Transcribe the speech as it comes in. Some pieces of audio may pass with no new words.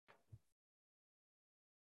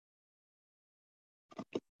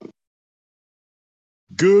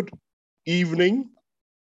Good evening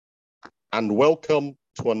and welcome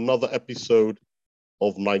to another episode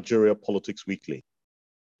of Nigeria Politics Weekly.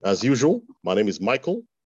 As usual, my name is Michael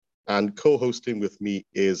and co-hosting with me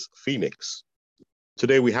is Phoenix.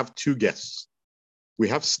 Today we have two guests. We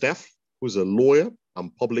have Steph, who's a lawyer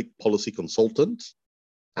and public policy consultant,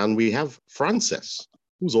 and we have Frances,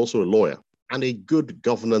 who's also a lawyer and a good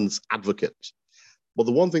governance advocate. But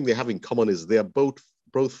the one thing they have in common is they're both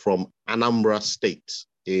from Anambra State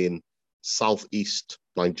in southeast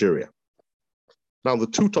Nigeria. Now, the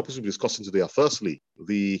two topics we'll be discussing today are firstly,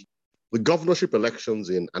 the governorship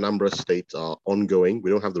elections in Anambra State are ongoing.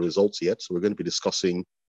 We don't have the results yet, so we're going to be discussing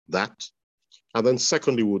that. And then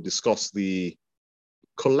secondly, we'll discuss the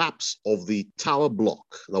collapse of the tower block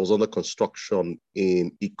that was under construction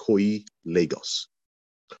in Ikoyi, Lagos.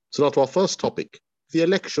 So now to our first topic, the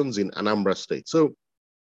elections in Anambra State. So,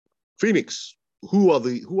 Phoenix, who are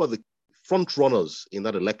the front runners in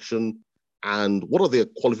that election, and what are their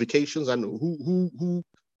qualifications, and who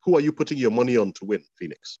are you putting your money on to win,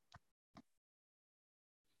 Phoenix?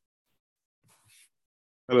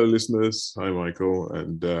 Hello, listeners. Hi, Michael,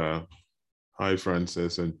 and hi,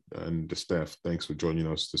 Frances and Steph. Thanks for joining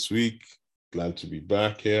us this week. Glad to be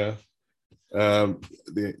back here.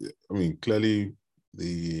 Clearly,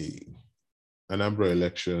 the Anambra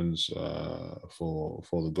elections for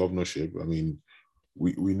the governorship.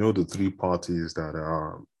 We know the three parties that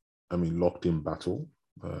are, locked in battle.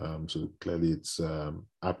 So clearly, it's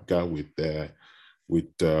APGA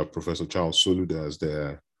with Professor Charles Soludo as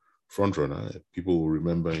their frontrunner. People will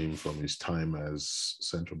remember him from his time as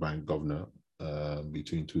central bank governor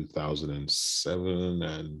between 2007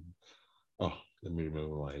 and let me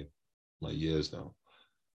remember my years now.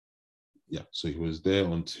 Yeah, so he was there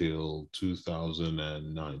until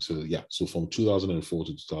 2009. So from 2004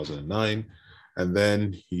 to 2009, and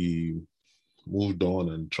then he moved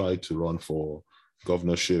on and tried to run for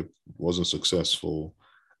governorship, wasn't successful,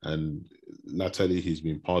 and latterly he's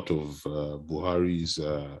been part of Buhari's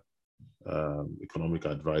economic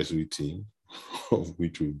advisory team, of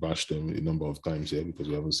which we bashed him a number of times here because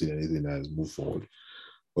we haven't seen anything that has moved forward.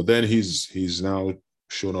 But then he's now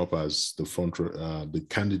shown up as the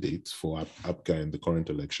candidate for APGA in the current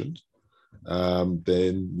elections.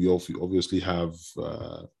 Then we obviously have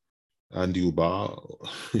Andy Uba,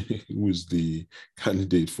 who is the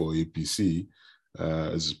candidate for APC.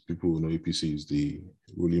 As people know, APC is the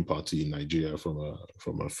ruling party in Nigeria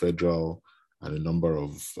from a federal and a number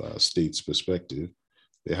of states perspective.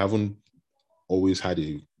 They haven't always had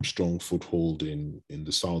a strong foothold in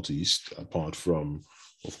the southeast, apart from,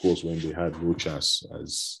 of course, when they had Rochas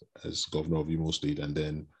as governor of Imo State, and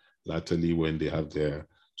then latterly when they have their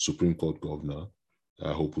Supreme Court governor,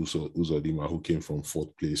 Hope Uzodimma, who came from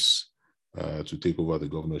fourth place to take over the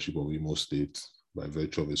governorship of Imo State by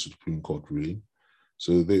virtue of a Supreme Court ruling.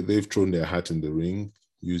 So they've thrown their hat in the ring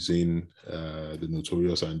using the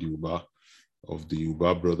notorious Andy Uba of the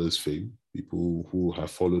Uba brothers fame. People who have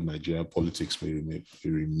followed Nigerian politics may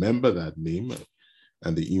remember that name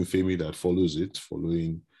and the infamy that follows it,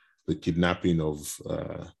 following the kidnapping of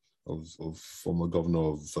former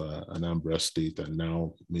governor of Anambra State and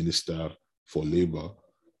now Minister for Labor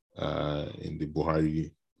in the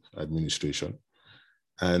Buhari administration.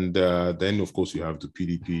 And then, of course, you have the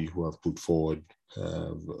PDP who have put forward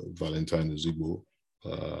Valentine Ozigbo,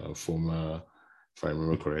 former, if I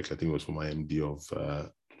remember correctly, I think it was former MD of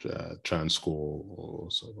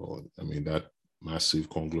Transcorp, that massive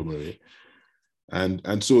conglomerate.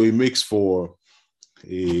 And so it makes for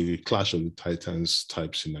a clash of the titans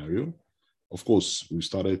type scenario. Of course, we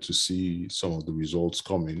started to see some of the results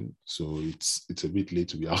coming, so it's a bit late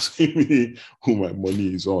to be asking me who my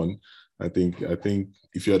money is on. I think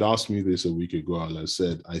if you had asked me this a week ago, I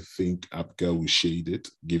said I think APGA will shade it,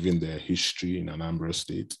 given their history in Anambra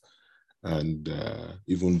State, and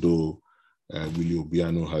even though Willie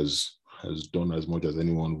Obiano has done as much as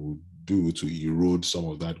anyone would do to erode some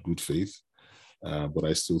of that good faith. But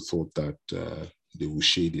I still thought that they will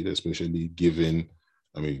shade it, especially given,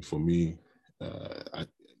 for me, I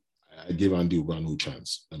gave Andy Uba no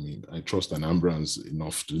chance. I trust Anambrans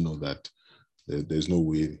enough to know that there's no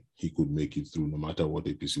way he could make it through, no matter what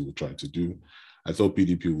APC would try to do. I thought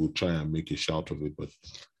PDP would try and make a shout of it, but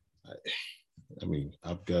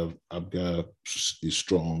APGA is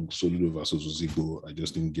strong. Soludo versus Ozigbo, I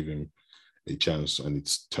just didn't give him a chance, and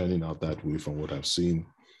it's turning out that way from what I've seen.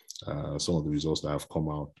 Some of the results that have come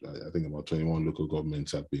out, I think about 21 local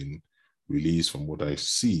governments have been released from what I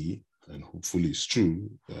see, and hopefully it's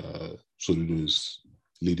true. Soludo is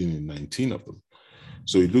leading in 19 of them.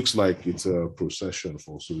 So it looks like it's a procession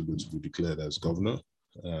for Soludo to be declared as governor.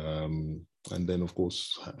 And then, of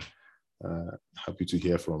course, happy to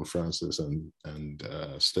hear from Francis and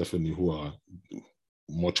Stephanie, who are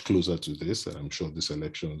much closer to this. And I'm sure these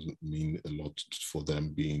elections mean a lot for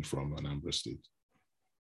them being from Anambra State.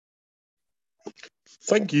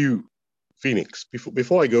 Thank you, Phoenix.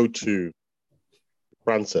 Before I go to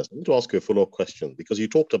Francis, I need to ask you a follow-up question, because you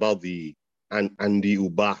talked about the Andy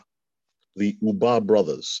Uba, the Uba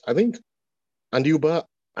brothers. I think Andy Uba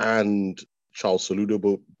and Charles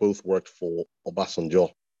Soludo both worked for Obasanjo.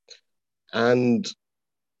 And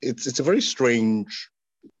it's a very strange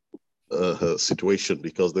situation,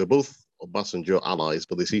 because they're both Obasanjo allies,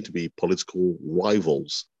 but they seem to be political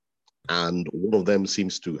rivals. And one of them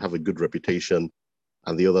seems to have a good reputation,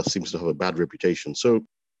 and the other seems to have a bad reputation. So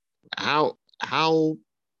how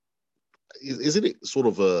isn't it sort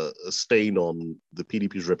of a stain on the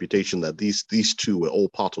PDP's reputation that these two were all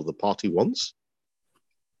part of the party once?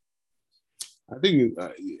 I think,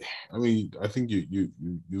 I think you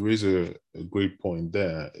raise a great point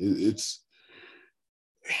there. It's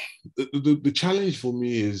the challenge for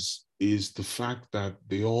me is the fact that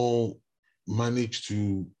they all manage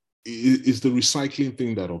to. It's the recycling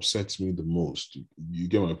thing that upsets me the most. You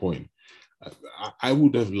get my point. I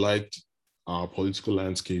would have liked our political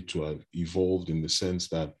landscape to have evolved in the sense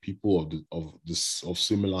that people of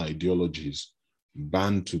similar ideologies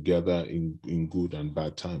band together in good and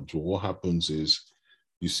bad times. But what happens is,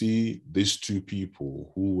 you see these two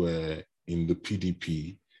people who were in the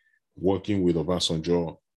PDP working with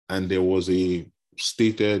Obasanjo, and there was a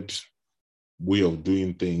stated way of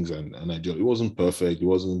doing things, and it wasn't perfect. It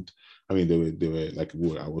wasn't. I mean, they were like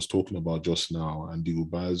what I was talking about just now, and the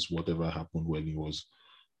Ubas, whatever happened when he was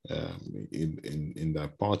in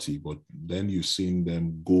that party, but then you've seen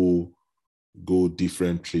them go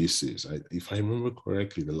different places. If I remember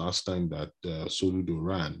correctly, the last time that Soludo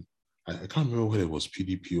ran, I can't remember whether it was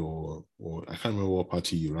PDP or I can't remember what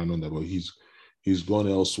party he ran under, but he's gone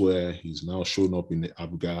elsewhere. He's now shown up in the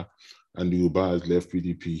ABGA, and the Uba has left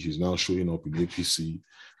PDP. He's now showing up in APC,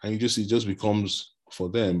 and it just becomes, for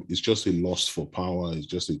them, it's just a lust for power. It's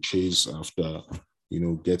just a chase after,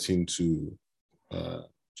 getting to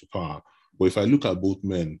power. But if I look at both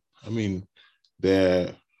men, I mean,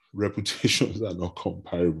 their reputations are not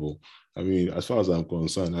comparable. I mean, as far as I'm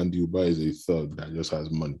concerned, Andy Uba is a thug that just has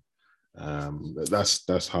money.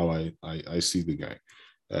 That's how I see the guy.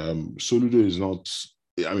 Soludo is not.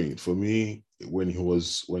 I mean, for me, when he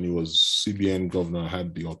was CBN governor, I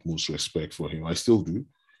had the utmost respect for him. I still do,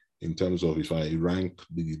 in terms of, if I rank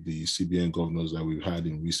the CBN governors that we've had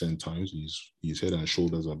in recent times, he's head and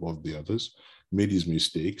shoulders above the others. Made his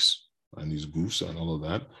mistakes and his goofs and all of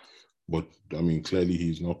that, but I mean, clearly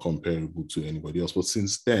he's not comparable to anybody else. But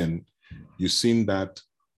since then, you've seen that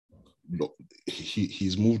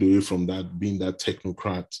he's moved away from that, being that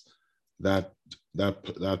technocrat, that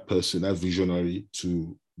person, that visionary,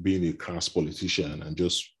 to being a crass politician and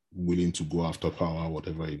just willing to go after power,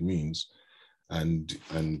 whatever it means. And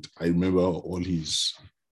I remember all his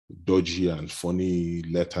dodgy and funny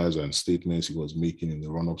letters and statements he was making in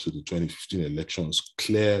the run-up to the 2015 elections,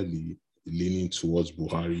 clearly leaning towards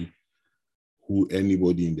Buhari, who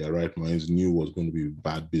anybody in their right minds knew was going to be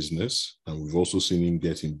bad business. And we've also seen him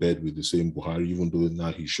get in bed with the same Buhari, even though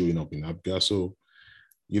now he's showing up in ABGA. So,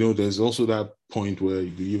 there's also that point where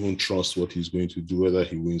you even trust what he's going to do, whether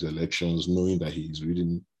he wins elections, knowing that he's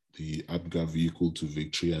reading the ABGA vehicle to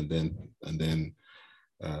victory and then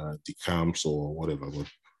decamps or whatever. But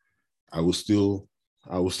I will still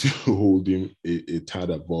hold him a tad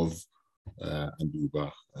above Andy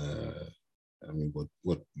Uba. I mean,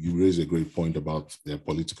 what you raise a great point about their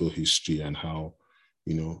political history and how,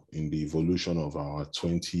 in the evolution of our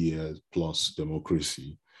 20 years plus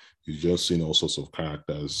democracy, you've just seen all sorts of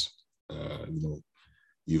characters,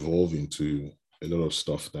 evolve into a lot of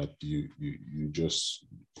stuff that you just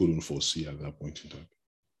couldn't foresee at that point in time.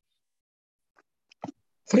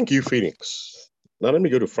 Thank you, Phoenix. Now let me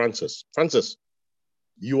go to Francis. Francis,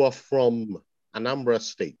 you are from Anambra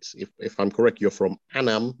State. If I'm correct, you're from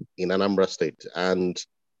Anam in Anambra State. And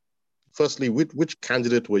firstly, which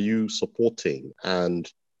candidate were you supporting? And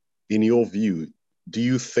in your view, do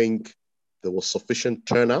you think there was sufficient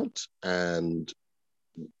turnout? And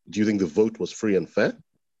do you think the vote was free and fair?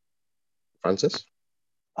 Francis?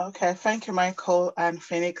 Okay, thank you, Michael and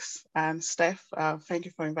Phoenix and Steph. Thank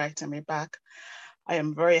you for inviting me back. I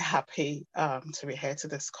am very happy to be here to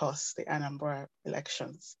discuss the Anambra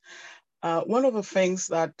elections. One of the things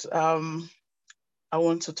that I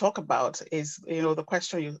want to talk about is, the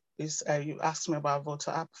question you asked me about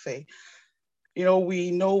voter apathy.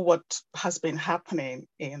 We know what has been happening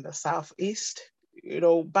in the Southeast.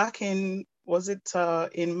 Back in, was it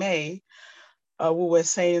in May, we were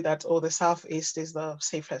saying that, oh, the Southeast is the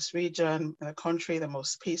safest region in the country, the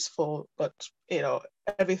most peaceful, but,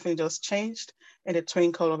 everything just changed in the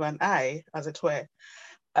twinkle of an eye, as it were.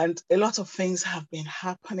 And a lot of things have been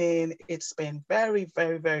happening. It's been very,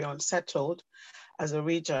 very, very unsettled as a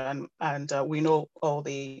region. And we know all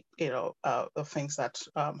the, the things that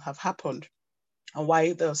have happened, and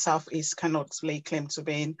why the Southeast cannot lay claim to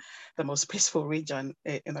being the most peaceful region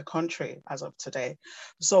in the country as of today.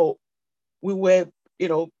 So we were,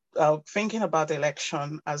 thinking about the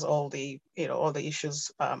election as all the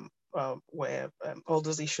issues all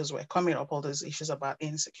those issues were coming up, all those issues about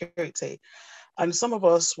insecurity. And some of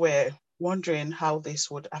us were wondering how this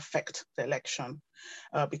would affect the election,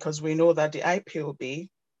 because we know that the IPOB,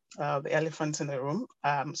 the elephant in the room,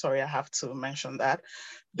 sorry, I have to mention that,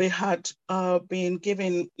 they had been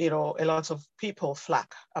giving, a lot of people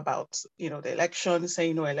flack about, the election,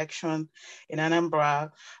 saying no election in Anambra,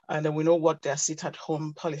 and then we know what their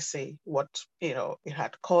sit-at-home policy, what, it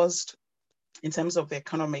had caused in terms of the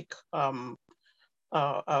economic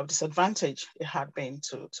disadvantage it had been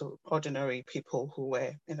to ordinary people who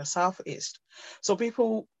were in the Southeast. So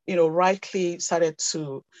people, rightly started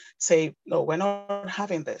to say, no, we're not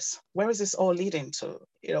having this. Where is this all leading to?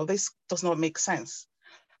 This does not make sense.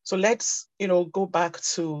 So let's, go back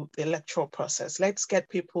to the electoral process. Let's get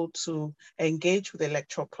people to engage with the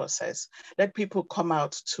electoral process. Let people come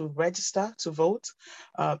out to register, to vote.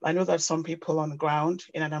 I know that some people on the ground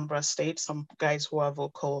in Anambra State, some guys who are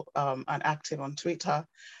vocal and active on Twitter,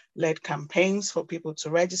 led campaigns for people to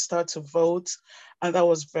register, to vote. And that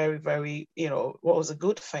was very, very, what was a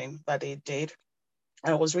good thing that they did.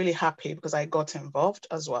 And I was really happy because I got involved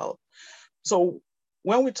as well. So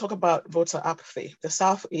when we talk about voter apathy, the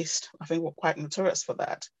Southeast, I think we're quite notorious for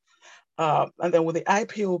that. And then with the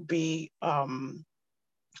IPOB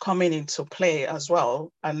coming into play as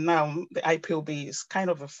well, and now the IPOB is kind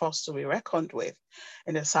of a force to be reckoned with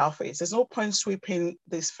in the Southeast. There's no point sweeping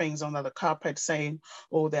these things under the carpet saying,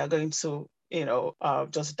 oh, they are going to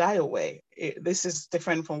just die away. This is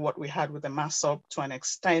different from what we had with the MASSOB to an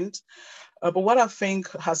extent. But what I think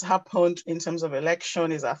has happened in terms of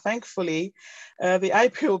election is that thankfully the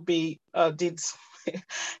IPOB did,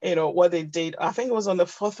 what they did. I think it was on the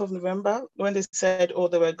 4th of November when they said, oh,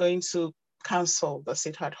 they were going to cancel the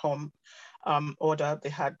sit-at-home order they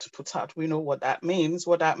had put out. We know what that means.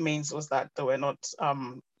 What that means was that they were not,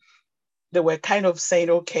 they were kind of saying,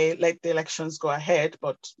 okay, let the elections go ahead,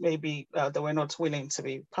 but maybe they were not willing to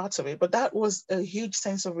be part of it. But that was a huge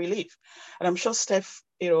sense of relief. And I'm sure Steph,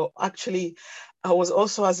 actually, I was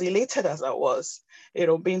also as elated as I was,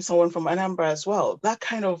 being someone from Anambra as well. That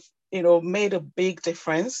kind of, made a big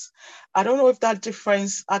difference. I don't know if that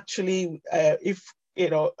difference actually, if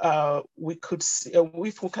we could see,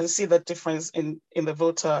 if we can see that difference in the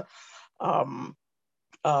voter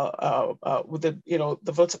with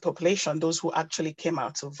the voter population, those who actually came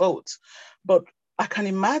out to vote. But I can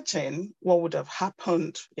imagine what would have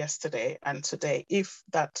happened yesterday and today if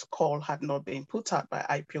that call had not been put out by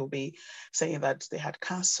IPOB saying that they had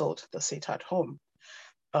cancelled the sit-at-home.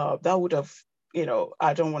 That would have,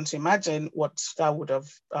 I don't want to imagine what that would have,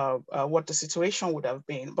 what the situation would have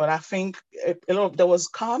been. But I think there was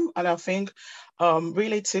calm, and I think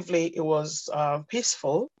relatively it was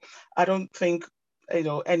peaceful. I don't think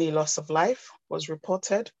any loss of life was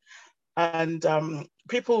reported. And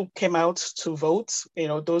people came out to vote.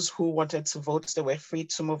 Those who wanted to vote, they were free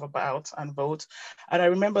to move about and vote. And I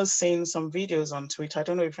remember seeing some videos on Twitter. I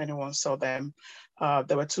don't know if anyone saw them.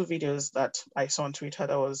 There were two videos that I saw on Twitter.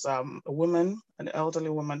 There was a woman, an elderly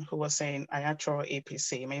woman, who was saying, "Ayatro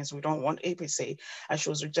APC means we don't want APC." And she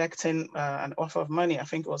was rejecting an offer of money. I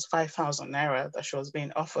think it was 5,000 naira that she was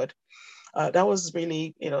being offered. That was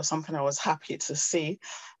really, something I was happy to see.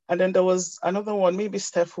 And then there was another one, maybe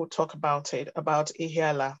Steph will talk about it, about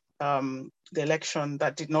Ihiala, the election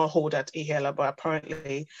that did not hold at Ihiala, but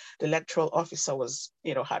apparently the electoral officer was,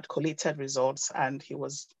 had collated results and he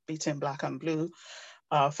was beaten black and blue.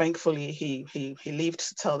 Thankfully, he lived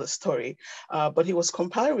to tell the story, but he was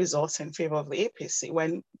compiling results in favor of the APC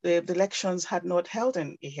when the elections had not held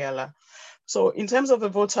in Ihiala. So in terms of the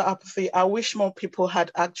voter apathy, I wish more people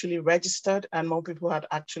had actually registered and more people had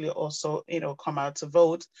actually also, come out to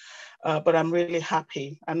vote. But I'm really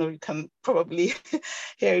happy. I know you can probably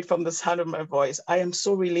hear it from the sound of my voice. I am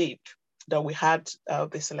so relieved that we had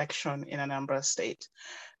this election in Anambra State.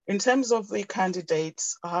 In terms of the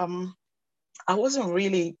candidates, I wasn't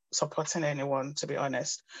really supporting anyone, to be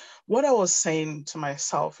honest. What I was saying to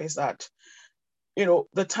myself is that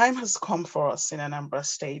the time has come for us in Anambra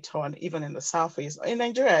State or even in the Southeast, in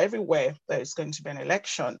Nigeria, everywhere there is going to be an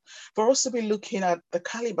election, for us to be looking at the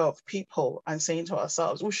caliber of people and saying to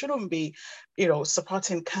ourselves, we shouldn't be,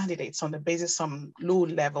 supporting candidates on the basis of some low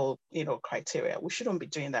level, criteria. We shouldn't be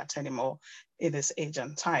doing that anymore in this age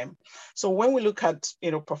and time. So when we look at,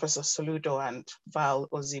 Professor Soludo and Val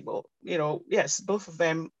Ozigbo, yes, both of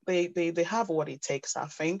them, they have what it takes, I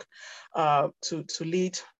think, to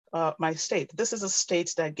lead my state. This is a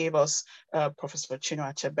state that gave us Professor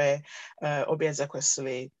Chinua Achebe, Obi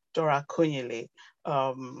Ezekwesili, Dora Akunyili,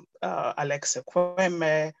 Alexa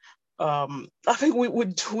Kweme. I think we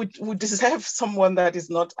would deserve someone that is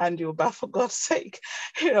not Andy Uba, for God's sake.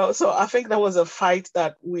 So I think that was a fight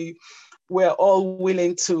that we're all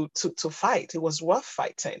willing to fight. It was worth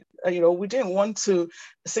fighting. We didn't want to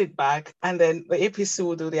sit back and then the APC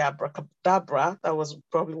would do the abracadabra. That was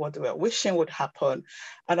probably what they were wishing would happen.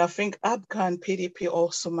 And I think ABGA and PDP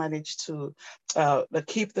also managed to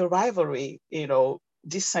keep the rivalry,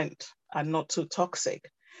 decent and not too toxic,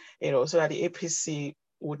 so that the APC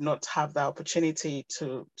would not have the opportunity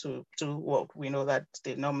to do what we know that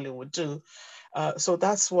they normally would do. So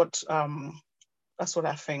that's what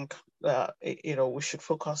I think we should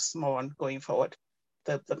focus more on going forward.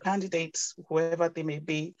 The candidates, whoever they may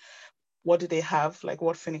be, what do they have? Like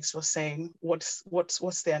what Phoenix was saying, what's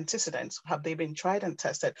the antecedents? Have they been tried and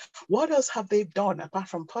tested? What else have they done apart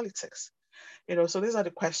from politics? So these are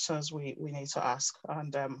the questions we need to ask,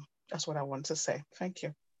 and that's what I want to say. Thank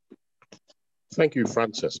you. Thank you,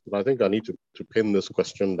 Frances. But I think I need to pin this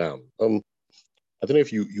question down. I don't know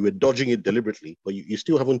if you were dodging it deliberately, but you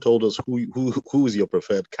still haven't told us who is your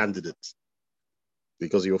preferred candidate,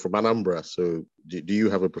 because you're from Anambra. So do you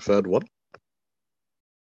have a preferred one?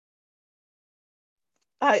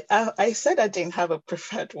 I said I didn't have a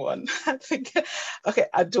preferred one. I think, okay,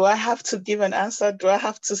 do I have to give an answer? Do I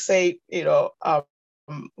have to say,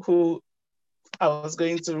 who I was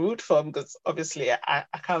going to root for? Because obviously I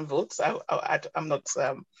can't vote. So I'm not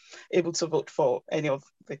able to vote for any of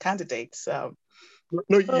the candidates. No,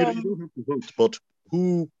 you don't have to vote, but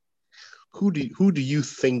who do you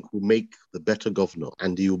think will make the better governor?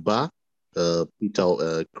 Andy Uba,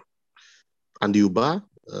 Andy Uba?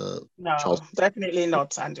 No, Charles? Definitely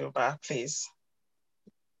not Andy Uba, please.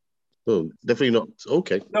 Oh, definitely not.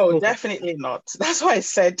 Okay. No, okay. Definitely not. That's why I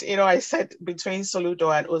said, between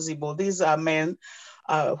Soludo and Ozigbo, these are men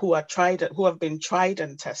who have been tried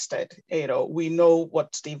and tested. We know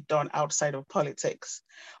what they've done outside of politics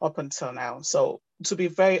up until now. So to be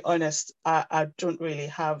very honest, I don't really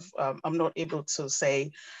have, I'm not able to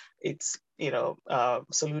say it's,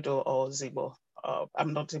 Soludo or Ozigbo.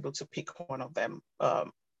 I'm not able to pick one of them,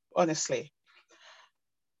 honestly.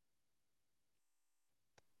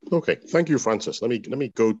 Okay, thank you, Frances. Let me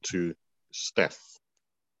go to Steph.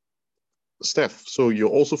 Steph, so you're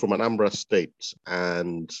also from Anambra State,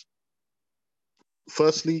 and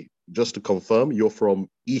firstly, just to confirm, you're from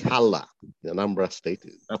Ihala, Anambra State.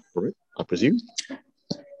 Is that correct, I presume?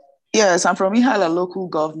 Yes, I'm from Ihala local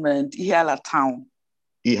government, Ihala town.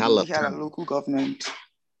 Ihala town. Local government.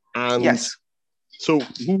 And yes. So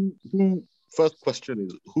who first question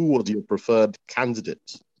is, who was your preferred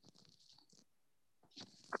candidate?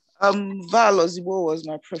 Val Ozigbo was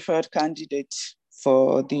my preferred candidate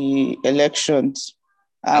for the elections.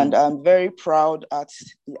 And I'm very proud at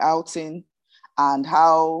the outing and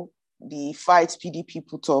how the fight PDP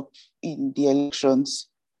put up in the elections.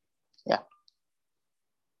 Yeah.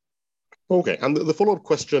 Okay, and the follow-up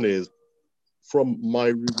question is, from my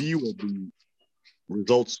review of the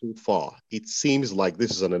results so far, it seems like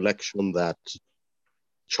this is an election that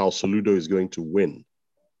Charles Soludo is going to win.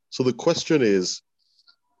 So the question is,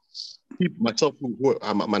 myself,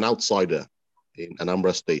 I'm an outsider in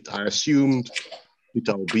Anambra State. I assumed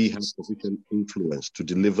Peter Obi has sufficient influence to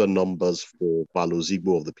deliver numbers for Val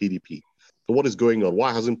Ozigbo of the PDP. So what is going on?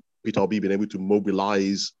 Why hasn't Peter Obi been able to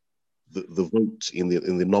mobilize the vote in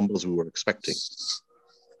the numbers we were expecting?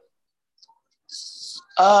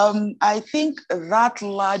 I think that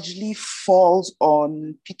largely falls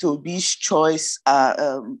on Peter Obi's choice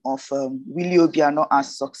of Willie Obiano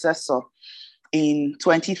as successor in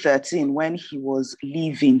 2013 when he was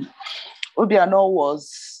leaving. Obiano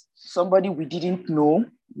was somebody we didn't know.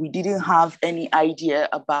 We didn't have any idea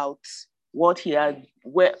about what he had,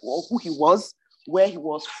 who he was, where he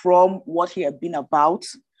was from, what he had been about.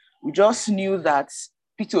 We just knew that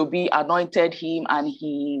Peter Obi anointed him and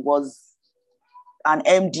he was an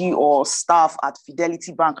MD or staff at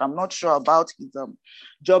Fidelity Bank. I'm not sure about his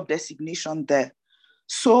job designation there.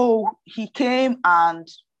 So he came and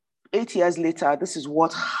 8 years later, this is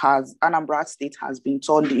what Anambra State has been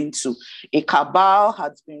turned into. A cabal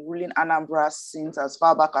has been ruling Anambra since as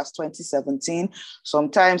far back as 2017.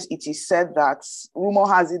 Sometimes it is said that, rumor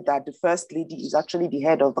has it that the first lady is actually the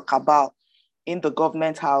head of the cabal in the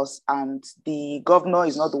government house, and the governor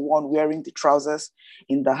is not the one wearing the trousers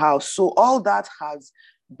in the house. So all that has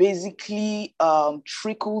basically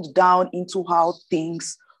trickled down into how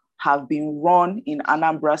things have been run in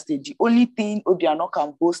Anambra State. The only thing Obiano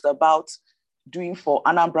can boast about doing for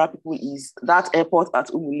Anambra people is that airport at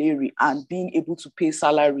Umuleri and being able to pay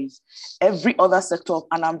salaries. Every other sector of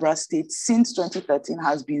Anambra State since 2013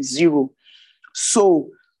 has been zero.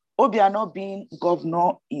 So Obiano being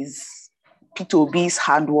governor is Peter Obi's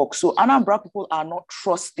handwork. So Anambra people are not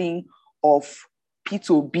trusting of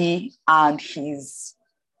Peter Obi and his,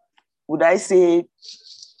 would I say,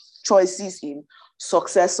 choices in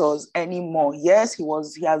successors anymore. Yes,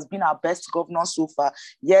 he has been our best governor so far.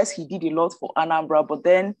 Yes, he did a lot for Anambra, but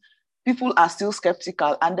then people are still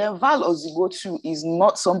skeptical. And then Val Ozigbo too is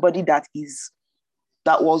not somebody that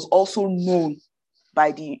was also known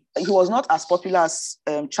he was not as popular as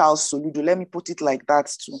Charles Soludo. Let me put it like that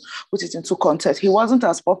to put it into context. He wasn't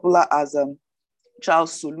as popular as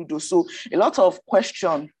Charles Soludo. So a lot of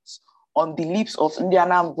questions on the lips of Ndi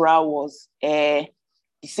Anambra was the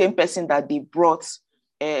same person that they brought,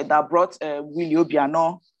 Willie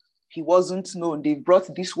Obiano. He wasn't known. They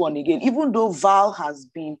brought this one again. Even though Val has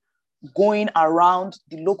been going around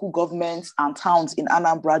the local governments and towns in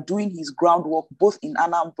Anambra, doing his groundwork, both in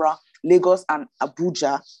Anambra, Lagos, and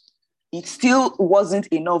Abuja, it still wasn't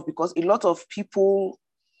enough because a lot of people,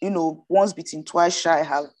 once bitten, twice shy,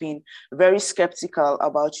 have been very skeptical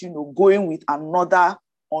about, going with another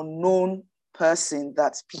unknown person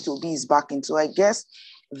that Peter Obi is backing. So I guess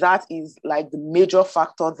that is like the major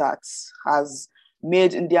factor that has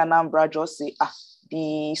made Ndi Anambra just say,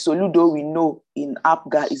 the Soludo we know in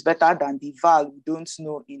APGA is better than the Val we don't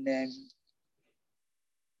know in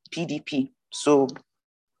PDP. So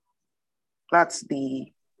that's the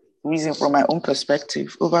reason from my own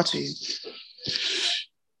perspective. Over to you.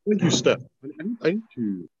 Thank you, Steph. I need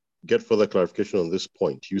to get further clarification on this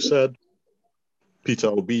point. You said Peter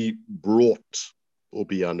Obi brought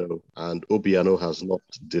Obiano and Obiano has not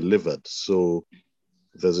delivered. So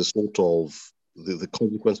there's a sort of, the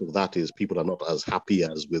consequence of that is people are not as happy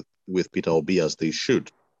as with Peter Obi as they should.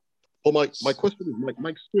 But my question is, my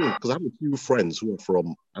experience, because I have a few friends who are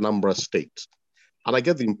from Anambra State, and I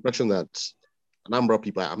get the impression that Anambra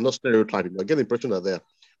people, I'm not stereotyping, but I get the impression that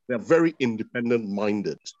they're very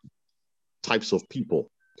independent-minded types of people.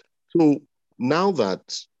 So now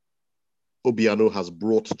that Obiano has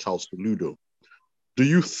brought Charles Soludo, do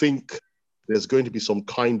you think there's going to be some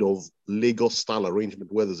kind of Lagos-style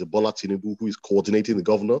arrangement where there's a Bola Tinubu who is coordinating the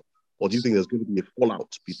governor? Or do you think there's going to be a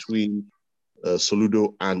fallout between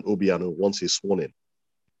Soludo and Obiano once he's sworn in?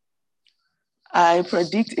 I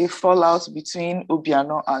predict a fallout between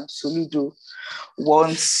Obiano and Soludo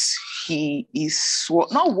once he is sworn,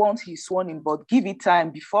 not once he's sworn in, but give it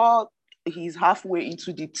time. Before he's halfway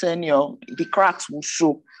into the tenure, the cracks will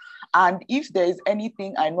show. And if there is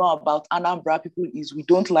anything I know about Anambra people is we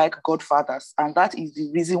don't like godfathers. And that is the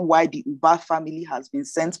reason why the Uba family has been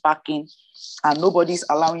sent packing and nobody's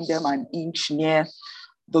allowing them an inch near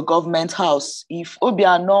the government house. If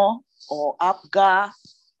Obiano or APGA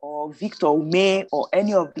or Victor Ume or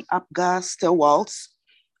any of the APGA stalwarts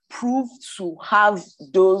prove to have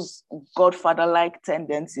those godfather-like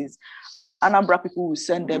tendencies, Anambra people will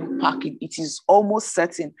send them packing. It is almost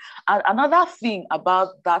certain. And another thing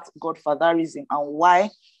about that godfatherism and why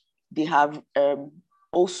they have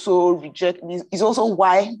also rejected is also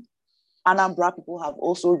why Anambra people have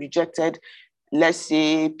also rejected, let's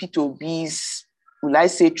say, Peter Obi's, will I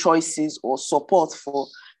say, choices or support for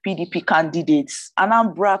PDP candidates.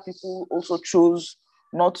 Anambra people also chose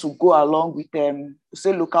not to go along with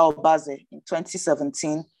say Local Obaze in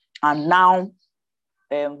 2017, and now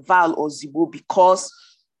Val Ozigbo, because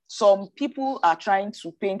some people are trying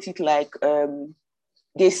to paint it like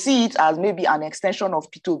they see it as maybe an extension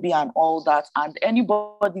of Peter Obi and all that, and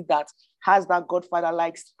anybody that has that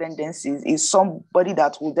godfather-like tendencies is somebody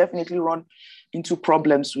that will definitely run into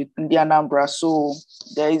problems with Ndi Anambra. So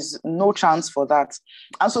there is no chance for that.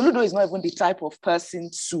 And Soludo is not even the type of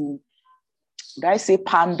person to, did I say,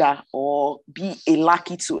 pander or be a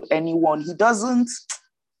lackey to anyone. He doesn't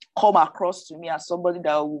come across to me as somebody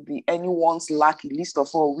that will be anyone's lackey, least of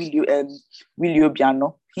all Willie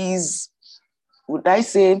Obiano. He's, would I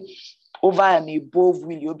say, over and above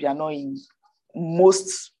Willie Obiano in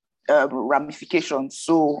most ramifications.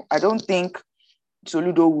 So I don't think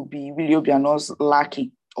Soludo would be Willie Obiano's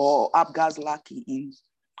lackey or APGA's lackey in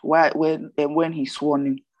when he's sworn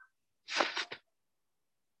in.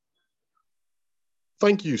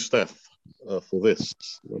 Thank you, Steph, for this.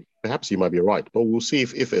 Perhaps you might be right, but we'll see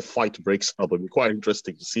if a fight breaks out. It'll be quite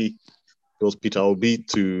interesting to see those Peter Obi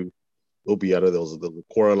to Obiano. There was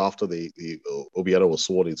a quarrel after the Obiano was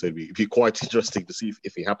sworn in, so it'd be quite interesting to see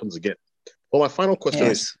if it happens again. Well, my final question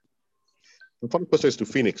is to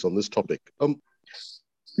Phoenix on this topic.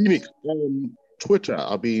 Phoenix, on Twitter,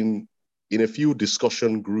 I've been in a few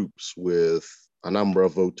discussion groups with Anambra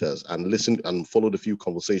voters and listened and followed a few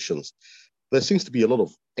conversations. There seems to be a lot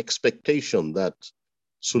of expectation that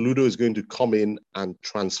Soludo is going to come in and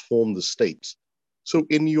transform the state. So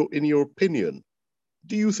in your opinion,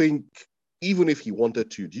 do you think, even if he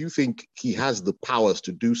wanted to, do you think he has the powers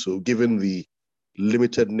to do so, given the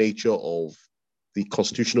limited nature of the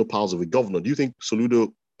constitutional powers of a governor? Do you think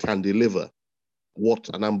Soludo can deliver what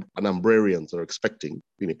Anambrarians are expecting,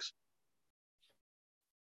 Phoenix?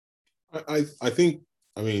 I think,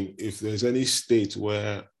 if there's any state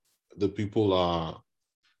where the people are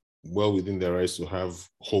well within their rights to have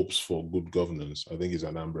hopes for good governance, I think it's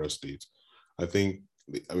Anambra State. I think,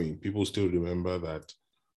 people still remember that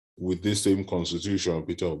with this same constitution,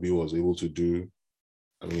 Peter Obi was able to do,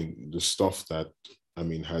 the stuff that,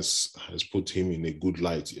 has put him in a good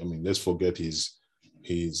light. Let's forget his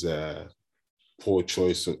poor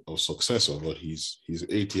choice of successor, but his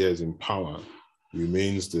 8 years in power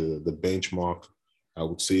remains the benchmark, I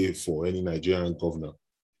would say, for any Nigerian governor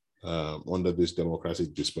under this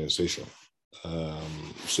democratic dispensation.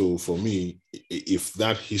 So for me, if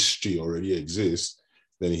that history already exists,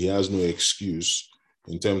 then he has no excuse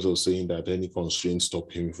in terms of saying that any constraints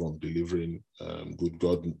stop him from delivering good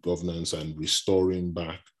governance and restoring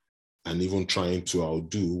back and even trying to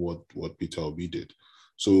outdo what Peter Obi did.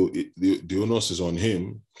 So the onus is on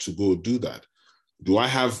him to go do that. Do I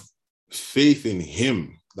have faith in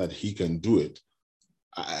him that he can do it?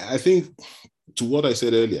 I think, to what I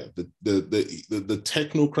said earlier, the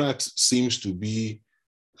technocrat seems to be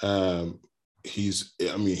in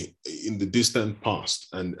the distant past,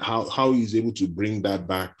 and how he's able to bring that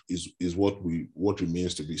back is what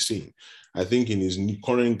remains to be seen. I think in his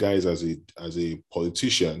current guise as a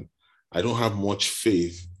politician, I don't have much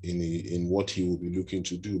faith in what he will be looking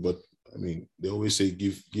to do. But they always say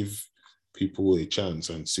give people a chance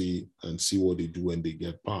and see what they do when they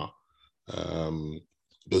get power.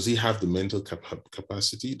 Does he have the mental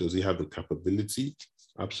capacity? Does he have the capability?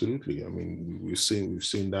 Absolutely. We've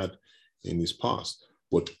seen that in his past.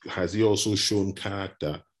 But has he also shown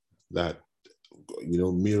character that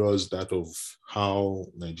mirrors that of how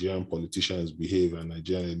Nigerian politicians behave and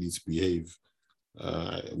Nigerian elites behave?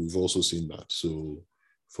 We've also seen that. So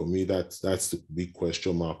for me, that's the big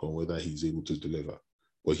question mark on whether he's able to deliver.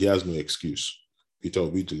 But he has no excuse. Peter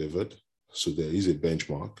Obi delivered, so there is a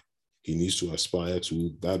benchmark. He needs to aspire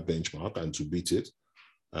to that benchmark and to beat it,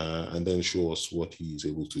 and then show us what he is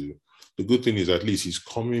able to do. The good thing is, at least he's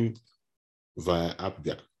coming via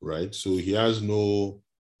APGA, right? So he has no,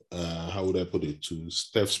 how would I put it, to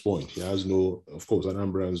Steph's point, he has no, of course,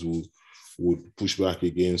 Anambrans would push back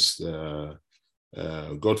against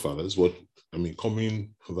Godfathers, but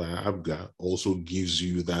coming via APGA also gives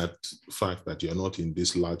you that fact that you're not in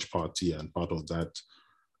this large party and part of that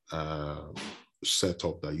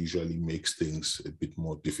setup that usually makes things a bit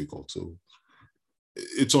more difficult. So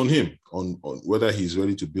it's on him, on whether he's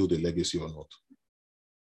ready to build a legacy or not.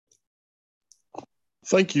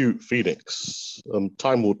 Thank you, Phoenix.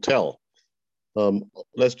 Time will tell.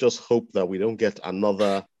 Let's just hope that we don't get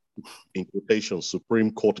another, in quotation,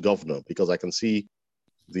 Supreme Court governor, because I can see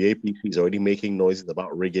the APC is already making noises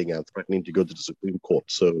about rigging and threatening to go to the Supreme Court.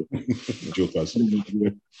 So, Jokers.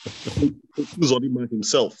 Uzodimma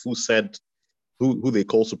himself, who said, who they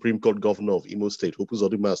call Supreme Court governor of Imo State,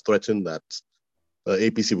 Uzodimma has threatened that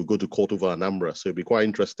APC will go to court over Anambra. So it'd be quite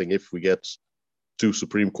interesting if we get two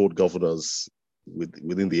Supreme Court governors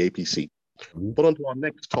within the APC. Mm-hmm. But on to our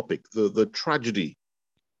next topic, the tragedy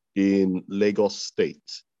in Lagos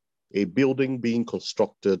State. A building being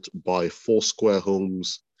constructed by Foursquare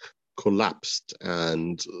Homes collapsed,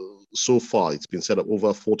 and so far it's been said that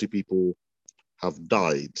over 40 people have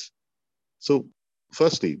died. So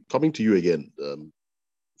firstly, coming to you again,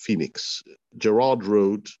 Phoenix, Gerard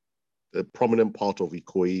Road, a prominent part of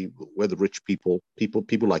Ikoyi, where the rich people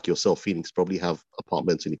like yourself, Phoenix, probably have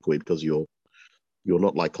apartments in Ikoyi because you're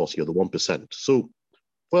not like us, you're the 1%. So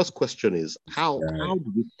first question is, how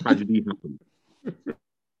did this tragedy happen?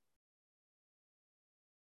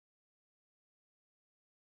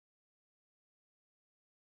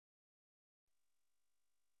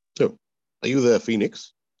 So, are you there,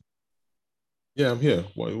 Phoenix? Yeah, I'm here.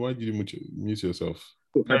 Why did you mute yourself?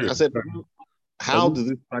 I said, how did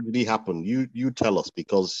this tragedy happen? You tell us,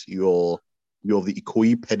 because you're the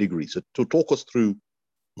Ikoyi pedigree. So to talk us through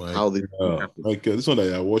how this happened. Okay, this one that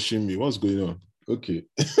you're watching me. What's going on? Okay.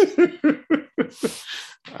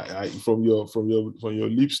 From your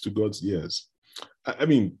lips to God's ears. I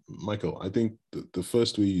mean, Michael, I think the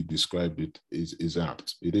first way you described it is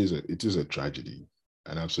apt. It is a tragedy,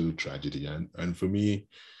 an absolute tragedy. And for me,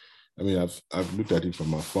 I mean, I've looked at it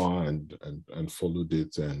from afar and followed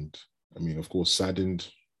it, and I mean, of course, saddened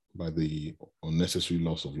by the unnecessary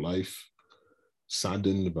loss of life,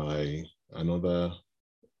 saddened by another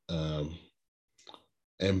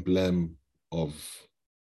emblem of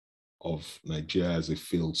Nigeria as a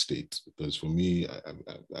failed state. Because for me,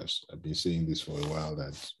 I've been saying this for a while,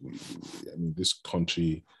 that I mean, this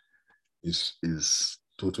country is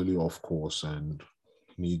totally off course and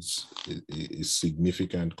needs a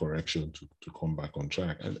significant correction to come back on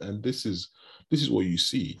track. And this is what you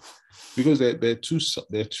see, because there are two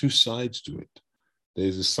sides to it.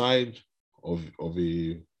 There's a side of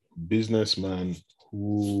a businessman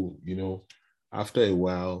who, you know, after a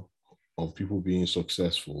while of people being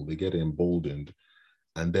successful, they get emboldened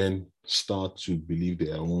and then start to believe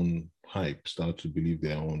their own hype, start to believe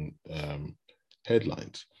their own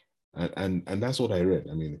headlines. And that's what I read.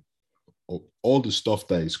 I mean, all the stuff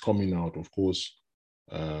that is coming out, of course,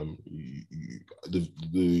 the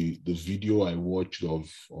video I watched of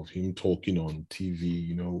him talking on TV,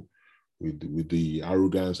 you know, with the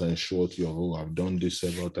arrogance and surety of, oh, I've done this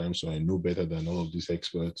several times, so I know better than all of these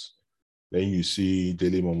experts. Then you see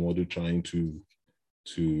Dele Momodu trying to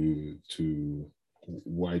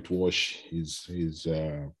whitewash his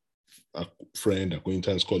friend,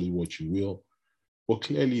 acquaintance, call it what you will. But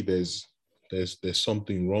clearly there's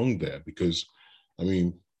something wrong there, because, I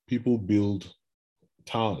mean, people build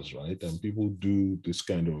towers, right? And people do this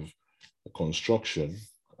kind of construction,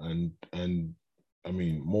 and I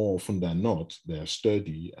mean, more often than not, they're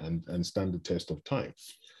sturdy and stand the test of time.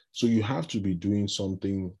 So you have to be doing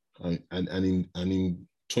something, and in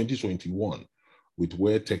 2021, with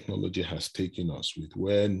where technology has taken us, with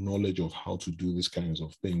where knowledge of how to do these kinds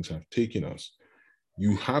of things have taken us,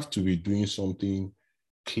 you have to be doing something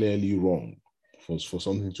clearly wrong for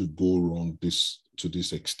something to go wrong to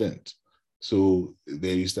this extent. So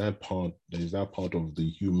there is that part of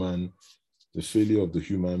the failure of the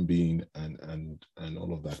human being and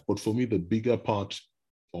all of that. But for me, the bigger part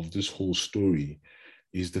of this whole story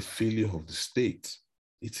is the failure of the state.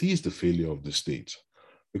 It is the failure of the state,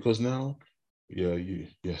 because now you're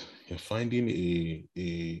finding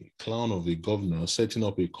a clown of a governor setting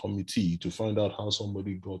up a committee to find out how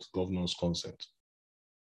somebody got governor's consent.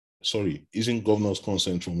 Sorry, isn't governor's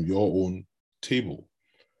consent from your own table.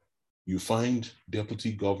 You find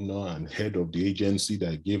deputy governor and head of the agency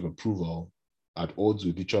that gave approval at odds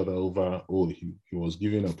with each other over, oh, he was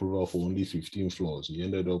given approval for only 15 floors. He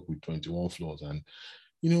ended up with 21 floors. And,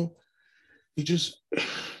 you know,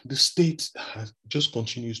 the state just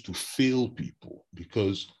continues to fail people,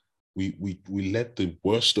 because we let the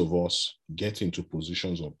worst of us get into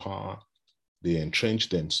positions of power. They entrench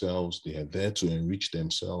themselves. They are there to enrich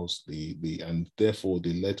themselves. And therefore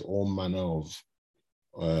they let all manner of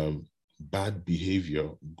bad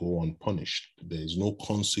behavior go unpunished. There is no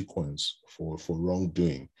consequence for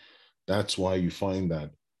wrongdoing. That's why you find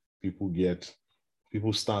that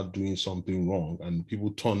people start doing something wrong, and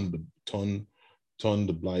people turn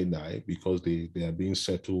the blind eye because they are being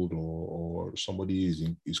settled, or somebody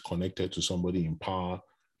is connected to somebody in power.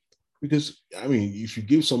 Because, I mean, if you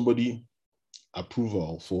give somebody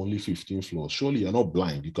approval for only 15 floors, surely you're not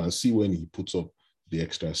blind. You can see when he puts up the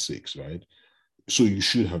extra 6, right? So you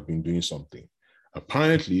should have been doing something.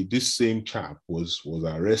 Apparently, this same chap was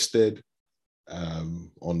arrested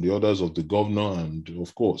on the orders of the governor, and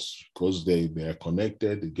of course, because they are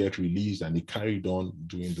connected, they get released, and he carried on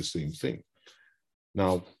doing the same thing.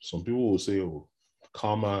 Now, some people will say, oh,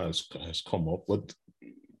 karma has come up, but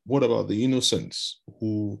what about the innocents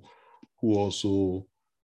who also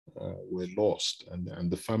were lost, and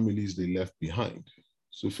the families they left behind?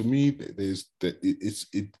 So for me,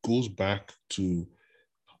 it goes back to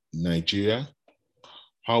Nigeria,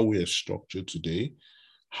 how we are structured today,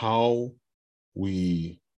 how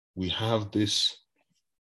we have this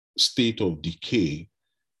state of decay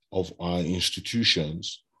of our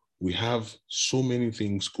institutions. We have so many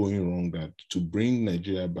things going wrong that to bring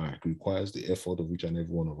Nigeria back requires the effort of each and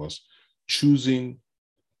every one of us choosing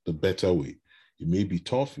the better way. It may be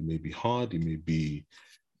tough, it may be hard, it may be,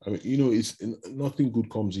 I mean, you know, it's nothing good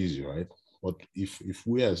comes easy, right? But if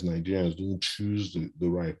we as Nigerians don't choose the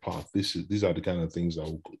right path, these are the kind of things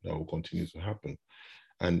that will continue to happen.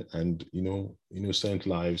 and innocent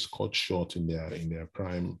lives cut short in their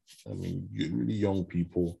prime. I mean, really young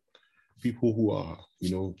people who are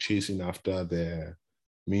chasing after their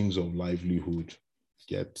means of livelihood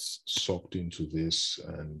get sucked into this,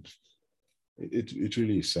 and it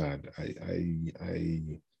really is sad.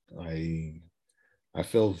 I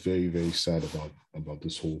felt very, very sad about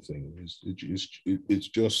this whole thing. It's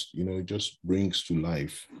just it just brings to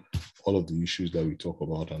life all of the issues that we talk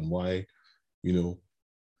about, and why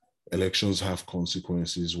elections have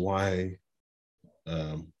consequences. Why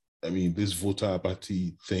this voter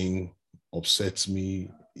apathy thing upsets me.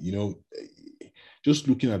 Just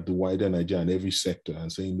looking at the wider Nigeria and every sector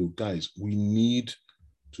and saying, look, guys, we need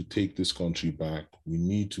to take this country back. We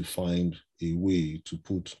need to find a way to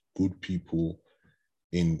put good people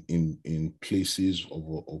in places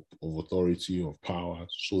of authority, of power,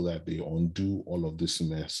 so that they undo all of this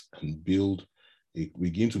mess and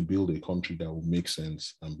begin to build a country that will make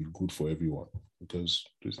sense and be good for everyone, because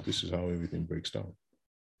this is how everything breaks down.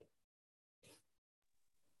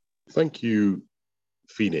 Thank you,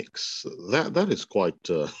 Phoenix. That is quite,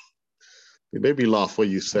 it made me laugh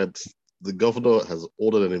when you said the governor has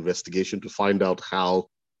ordered an investigation to find out how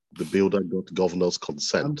the builder got governor's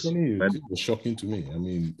consent. I'm telling you, it was shocking to me. I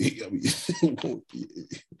mean,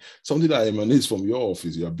 something that emanates from your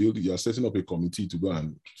office, you're setting up a committee to go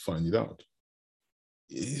and find it out.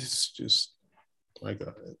 It's just, my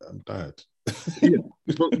God, I'm tired. Yeah,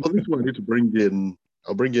 but this one I need to bring in.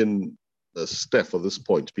 I'll bring in Steph at this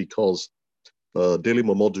point, because Dele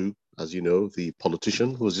Momodu, as you know, the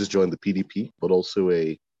politician who has just joined the PDP, but also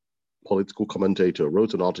a political commentator,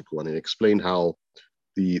 wrote an article and he explained how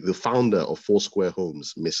the founder of Foursquare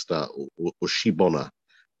Homes, Mr. Oshibona,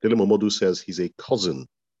 Dele Momodu, says he's a cousin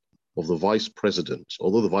of the vice president,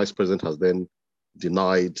 although the vice president has then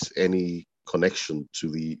denied any connection to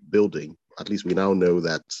the building. At least we now know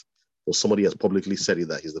that, or somebody has publicly said it,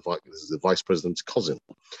 that he's the vice president's cousin.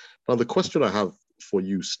 Now, the question I have for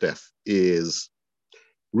you, Steph, is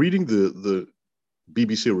reading the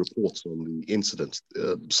BBC reports on the incident.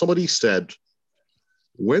 Somebody said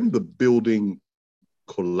when the building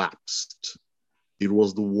collapsed, it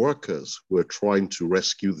was the workers who were trying to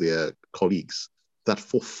rescue their colleagues, that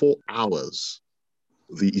for 4 hours,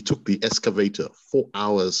 it took the excavator 4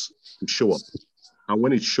 hours to show up. And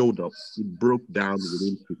when it showed up, it broke down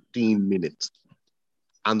within 15 minutes.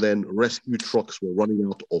 And then rescue trucks were running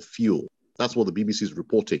out of fuel. That's what the BBC is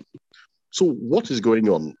reporting. So what is going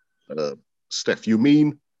on, Steph? You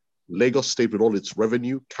mean Lagos State, with all its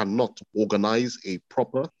revenue, cannot organize a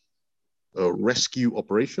proper rescue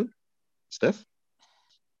operation? Steph?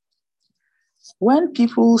 When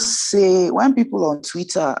people on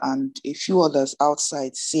Twitter and a few others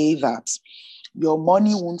outside say that your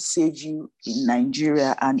money won't save you in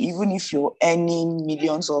Nigeria, and even if you're earning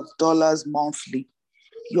millions of dollars monthly,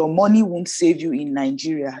 your money won't save you in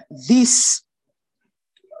Nigeria. This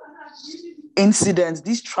incident,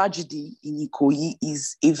 this tragedy in Ikoyi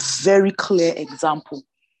is a very clear example.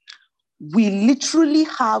 We literally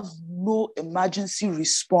have no emergency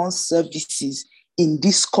response services in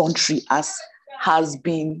this country, as has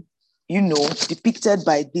been, depicted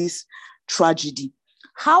by this tragedy.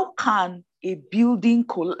 How can a building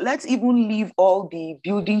code, let's even leave all the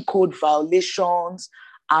building code violations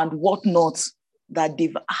and whatnot that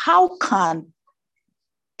how can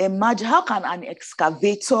an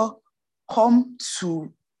excavator come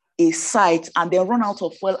to a site and then run out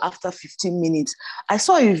of fuel after 15 minutes? I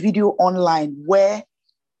saw a video online where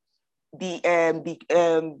there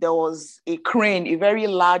was a crane, a very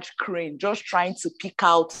large crane, just trying to pick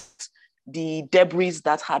out the debris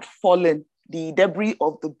that had fallen, the debris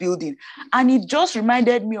of the building. And it just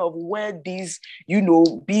reminded me of where these,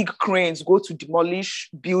 big cranes go to demolish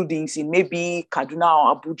buildings in maybe Kaduna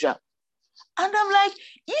or Abuja. And I'm like,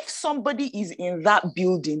 if somebody is in that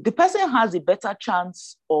building, the person has a better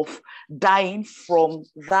chance of dying from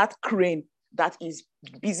that crane that is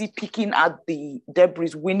busy picking at the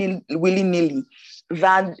debris willy-nilly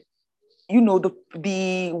than,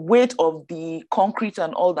 the weight of the concrete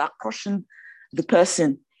and all that crushing the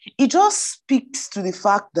person. It just speaks to the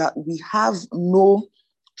fact that we have no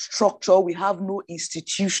structure, we have no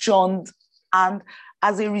institutions, and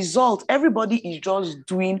as a result, everybody is just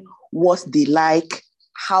doing what they like,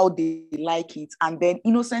 how they like it, and then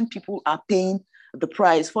innocent people are paying the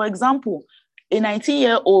price. For example, a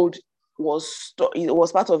 19-year-old was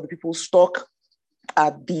part of the people stuck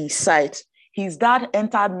at the site. His dad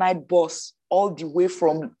entered night bus all the way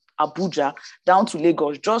from Abuja down to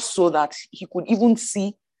Lagos just so that he could even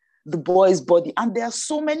see the boy's body. And there are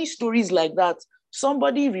so many stories like that.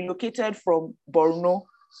 Somebody relocated from Borno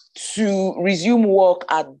to resume work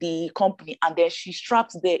at the company, and then she's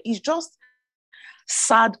trapped there. It's just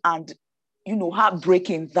sad and,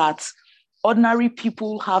 heartbreaking that ordinary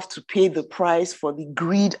people have to pay the price for the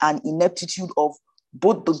greed and ineptitude of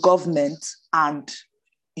both the government and,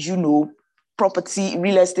 property,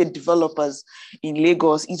 real estate developers in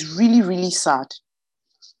Lagos. It's really, really sad.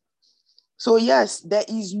 So yes, there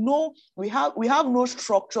is we have no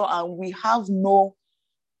structure, and we have no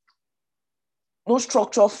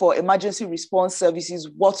structure for emergency response services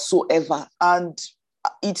whatsoever. And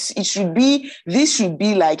this should be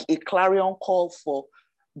like a clarion call for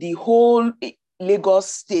the whole Lagos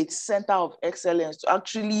State Center of Excellence to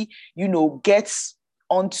actually, get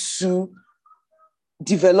onto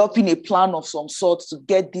developing a plan of some sort to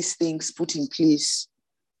get these things put in place.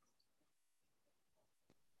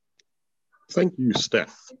 Thank you,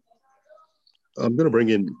 Steph. I'm going to bring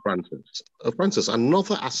in Francis. Francis,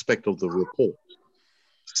 another aspect of the report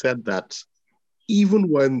said that even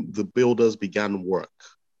when the builders began work,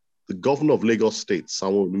 the governor of Lagos State,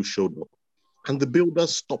 Sanwo-Olu, showed up, and the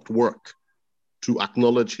builders stopped work to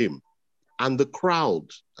acknowledge him. And the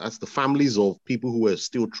crowd, as the families of people who were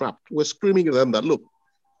still trapped, were screaming at them that, look,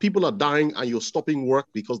 people are dying and you're stopping work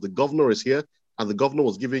because the governor is here. And the governor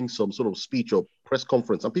was giving some sort of speech or press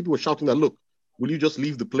conference. And people were shouting that, look, will you just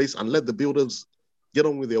leave the place and let the builders get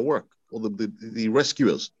on with their work, or the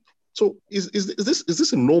rescuers? So is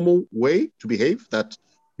this a normal way to behave, that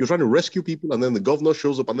you're trying to rescue people and then the governor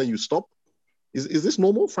shows up and then you stop? Is this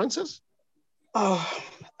normal, Francis? Oh,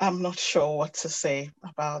 I'm not sure what to say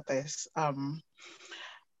about this. When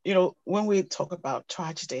we talk about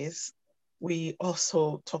tragedies, we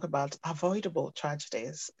also talk about avoidable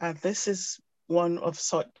tragedies. And this is one of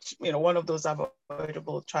those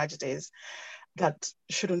avoidable tragedies that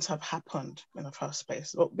shouldn't have happened in the first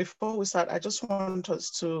place. But before we start, I just want to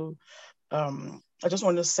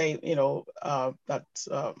say, that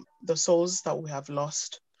the souls that we have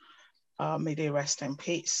lost, may they rest in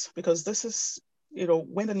peace, because this is,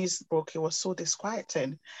 when the news broke, it was so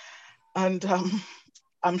disquieting. And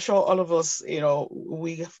I'm sure all of us,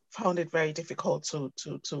 we found it very difficult to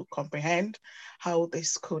comprehend how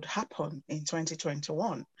this could happen in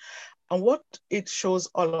 2021. And what it shows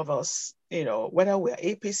all of us, whether we're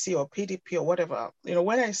APC or PDP or whatever,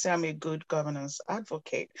 when I say I'm a good governance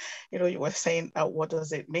advocate, you were saying, what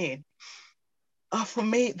does it mean? For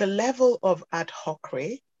me, the level of ad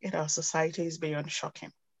hocry in our society is beyond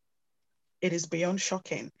shocking. It is beyond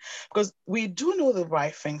shocking, because we do know the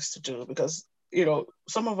right things to do, because,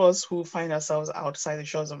 some of us who find ourselves outside the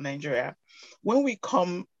shores of Nigeria, when we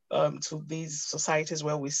come to these societies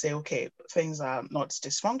where we say, okay, things are not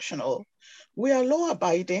dysfunctional, we are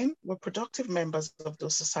law-abiding, we're productive members of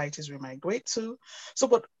those societies we migrate to. So,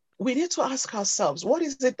 but we need to ask ourselves, what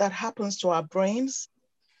is it that happens to our brains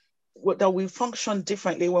that we function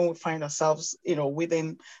differently when we find ourselves,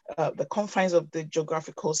 within the confines of the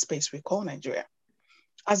geographical space we call Nigeria?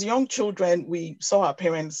 As young children, we saw our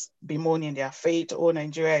parents bemoaning their fate. Oh,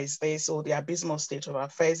 Nigeria is this, or the abysmal state of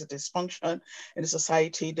affairs, the dysfunction in the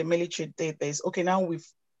society, the military did this. Okay, now we've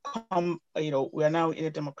come, we are now in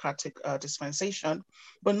a democratic dispensation,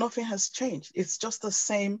 but nothing has changed. It's just the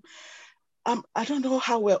same. I don't know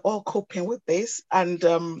how we're all coping with this, and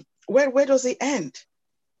where does it end?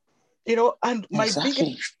 And my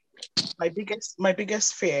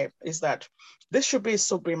biggest fear is that this should be a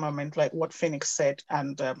sobering moment, like what Phoenix said,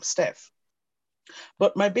 and Steph.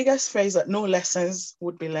 But my biggest fear is that no lessons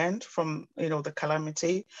would be learned from, the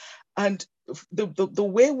calamity. And the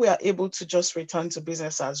way we are able to just return to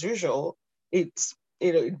business as usual, it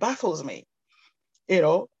baffles me.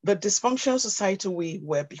 The dysfunctional society we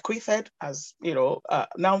were bequeathed as,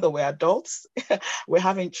 now that we're adults, we're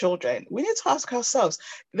having children. We need to ask ourselves,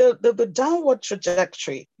 the downward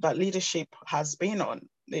trajectory that leadership has been on,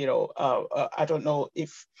 I don't know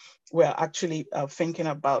if we're actually thinking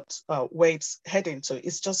about where it's heading to.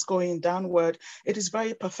 It's just going downward. It is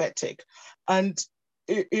very pathetic. And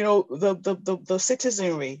the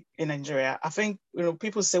citizenry in Nigeria, I think,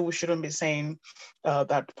 people say we shouldn't be saying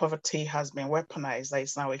that poverty has been weaponized, that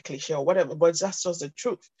it's now a cliche or whatever, but that's just the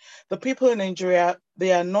truth. The people in Nigeria,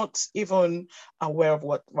 they are not even aware of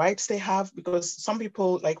what rights they have, because some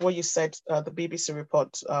people, like what you said, the BBC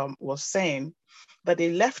report was saying, that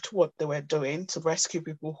they left what they were doing to rescue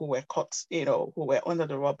people who were caught, who were under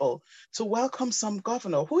the rubble, to welcome some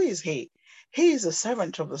governor. Who is he? He is a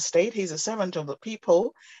servant of the state. He's a servant of the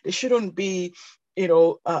people. They shouldn't be,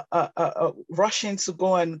 rushing to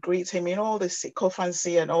go and greet him in all the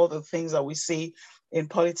sycophancy and all the things that we see in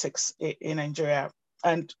politics in Nigeria.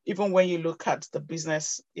 And even when you look at the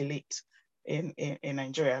business elite, in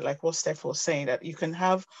Nigeria, like what Steph was saying, that you can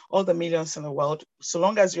have all the millions in the world, so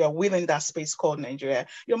long as you are within that space called Nigeria,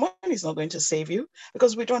 your money is not going to save you,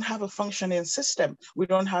 because we don't have a functioning system. We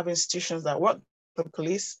don't have institutions that work. The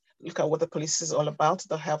police, look at what the police is all about.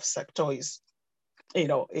 The health sector is,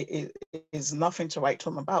 it is nothing to write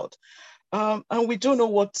home about. And we do know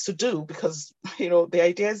what to do, because, the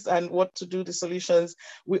ideas and what to do, the solutions,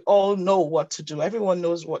 we all know what to do. Everyone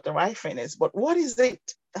knows what the right thing is. But what is it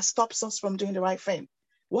that stops us from doing the right thing?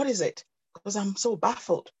 What is it? Because I'm so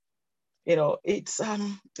baffled. It's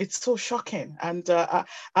so shocking. And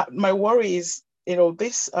my worry is,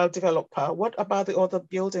 this developer, what about the other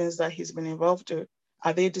buildings that he's been involved in?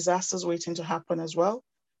 Are there disasters waiting to happen as well?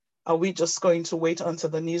 Are we just going to wait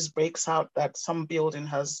until the news breaks out that some building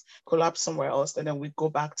has collapsed somewhere else, and then we go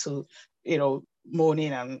back to,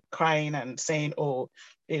 moaning and crying and saying, oh,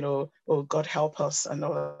 God help us and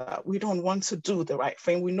all that? We don't want to do the right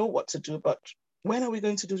thing. We know what to do, but when are we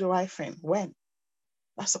going to do the right thing? When?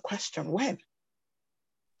 That's the question. When?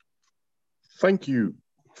 Thank you,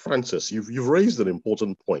 Francis. You've raised an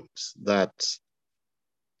important point, that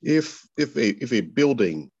if a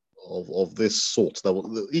building of this sort,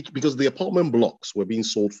 because the apartment blocks were being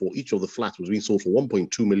sold for, each of the flats was being sold for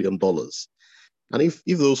 $1.2 million. And if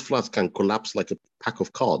those flats can collapse like a pack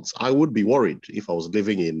of cards, I would be worried if I was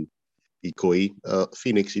living in Ikoyi.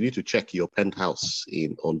 Phoenix, you need to check your penthouse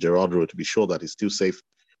on Gerard Road to be sure that it's still safe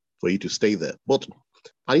for you to stay there. But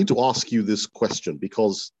I need to ask you this question,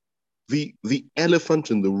 because the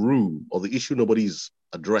elephant in the room, or the issue nobody's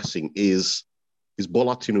addressing, is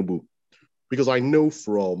Bola Tinubu. Because I know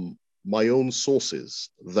from my own sources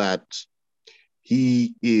that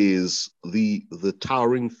he is the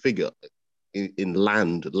towering figure in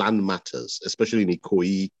land matters, especially in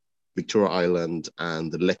Ikoyi, Victoria Island,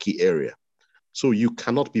 and the Lekki area. So you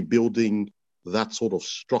cannot be building that sort of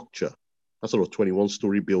structure, that sort of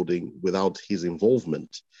 21-story building, without his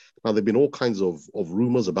involvement. Now, there have been all kinds of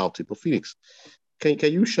rumors about it, but Phoenix, can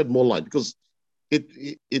you shed more light? Because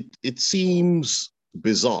it seems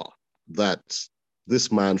bizarre that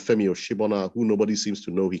this man, Femi Oshibona, who nobody seems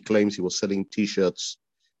to know, he claims he was selling T-shirts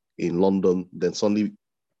in London, then suddenly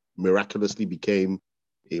miraculously became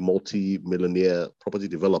a multi-millionaire property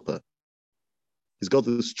developer. He's got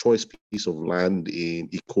this choice piece of land in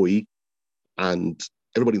Ikoyi, and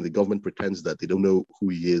everybody in the government pretends that they don't know who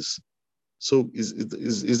he is. So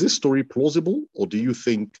is this story plausible, or do you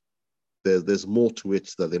think there's more to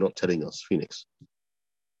it that they're not telling us, Phoenix?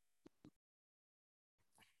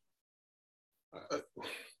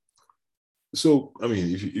 So, I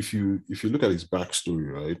mean, if you look at his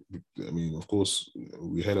backstory, right? I mean, of course,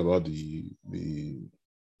 we heard about the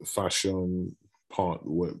fashion part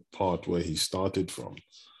where he started from,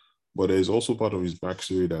 but there's also part of his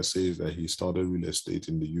backstory that says that he started real estate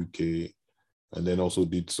in the UK, and then also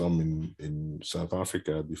did some in South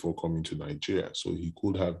Africa before coming to Nigeria. So he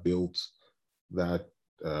could have built that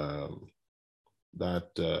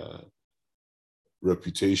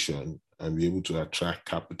reputation and be able to attract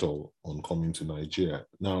capital on coming to Nigeria.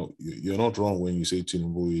 Now, you're not wrong when you say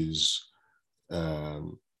Tinubu is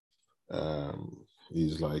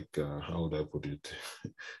like how would I put it?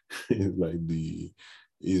 He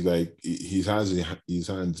has his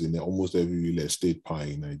hands in almost every real estate pie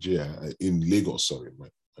in Nigeria, in Lagos. Sorry,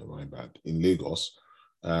 my bad, in Lagos.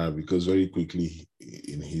 Because very quickly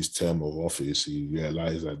in his term of office, he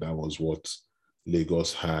realized that was what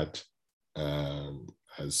Lagos had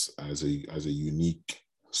as a unique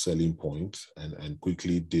selling point, and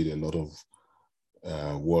quickly did a lot of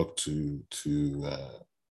work to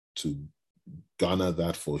garner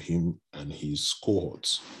that for him and his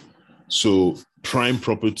cohorts. So prime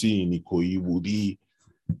property in Ikoyi,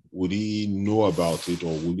 would he know about it,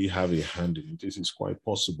 or would he have a hand in it? This is quite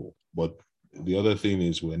possible. But the other thing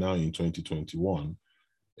is, we're now in 2021.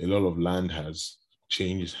 A lot of land has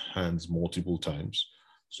changed hands multiple times.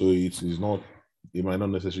 So it might not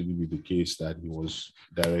necessarily be the case that he was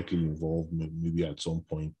directly involved. Maybe at some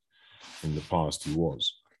point in the past he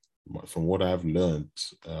was. From what I've learned,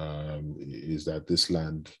 is that this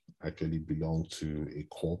land actually belonged to a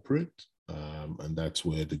corporate, and that's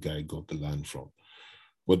where the guy got the land from.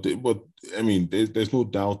 But I mean, there's no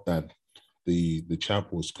doubt that the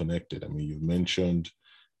chap was connected. I mean, you mentioned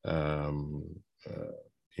him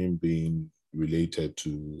being related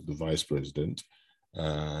to the vice president.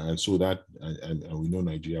 And so that, and we know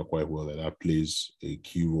Nigeria quite well, that plays a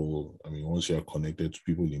key role. I mean, once you're connected to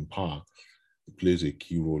people in power, it plays a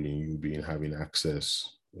key role in you having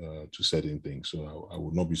access to certain things. So I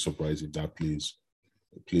would not be surprised if that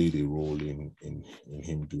played a role in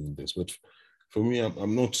him doing this. But for me,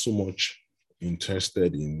 I'm not so much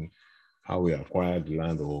interested in how we acquired the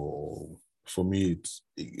land, or for me,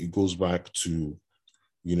 it goes back to,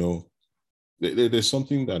 you know, there's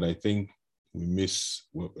something that I think we miss.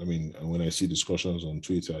 I mean, when I see discussions on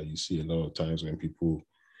Twitter, you see a lot of times when people,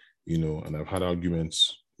 you know, and I've had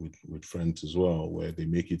arguments with friends as well, where they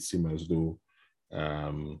make it seem as though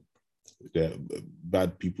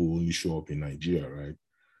bad people only show up in Nigeria, right?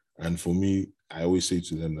 And for me, I always say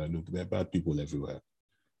to them that, look, there are bad people everywhere.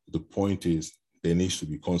 The point is, there needs to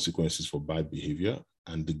be consequences for bad behavior.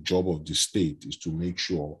 And the job of the state is to make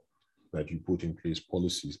sure that you put in place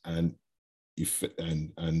policies and you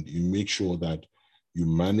make sure that you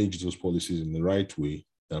manage those policies in the right way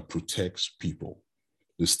that protects people.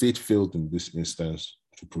 The state failed in this instance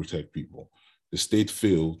to protect people. The state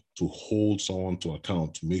failed to hold someone to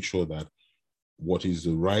account to make sure that what is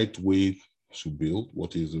the right way to build,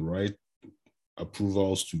 what is the right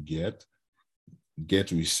approvals to get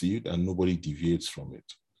received, and nobody deviates from it.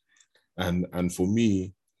 And for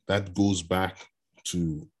me, that goes back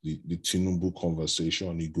to the Tinubu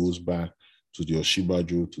conversation. It goes back to the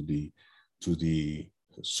Oshibajo, to the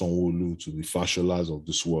Sanwo-Olu, to the Fasholas of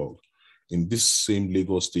this world. In this same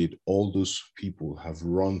Lagos state, all those people have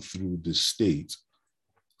run through the state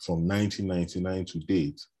from 1999 to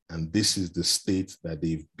date, and this is the state that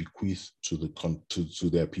they've bequeathed to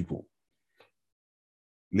their people.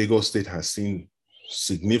 Lagos State has seen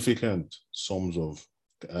significant sums of,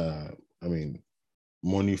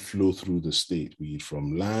 money flow through the state, be it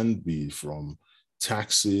from land, be it from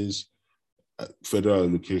taxes, federal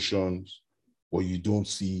allocations, but you don't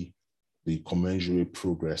see the commensurate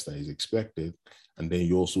progress that is expected. And then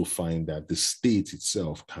you also find that the state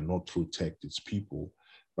itself cannot protect its people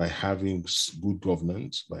by having good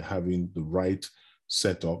governance, by having the right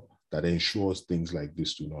setup that ensures things like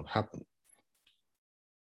this do not happen.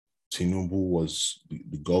 Tinubu was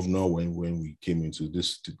the governor when we came into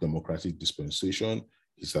this democratic dispensation.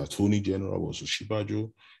 His attorney general was Oshibajo.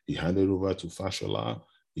 He handed over to Fashola.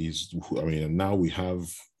 And now we've had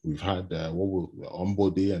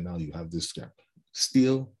Ombode, and now you have this gap.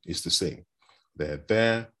 Still, it's the same. They're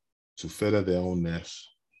there to feather their own nest,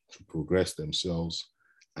 to progress themselves,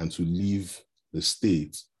 and to leave the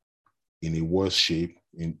state in a worse shape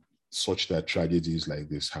in such that tragedies like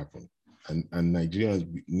this happen. And Nigerians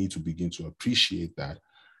need to begin to appreciate that,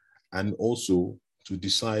 and also to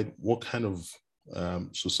decide what kind of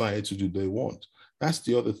society do they want. That's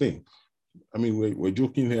the other thing. I mean, we're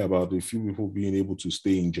joking here about a few people being able to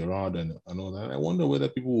stay in Gerard and all that. I wonder whether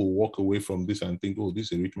people will walk away from this and think, oh,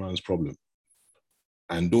 this is a rich man's problem,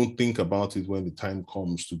 and don't think about it when the time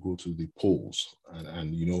comes to go to the polls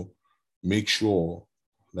and make sure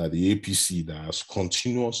that the APC that has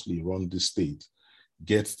continuously run this state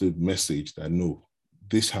gets the message that no,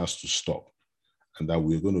 this has to stop, and that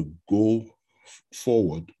we're going to go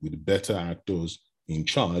forward with better actors in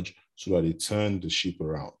charge so that they turn the ship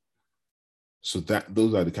around. So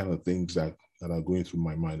those are the kind of things that are going through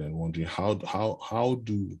my mind, and wondering how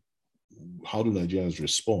do Nigerians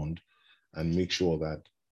respond and make sure that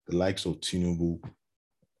the likes of Tinubu,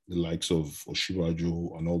 the likes of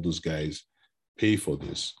Oshibajo, and all those guys pay for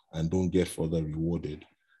this and don't get further rewarded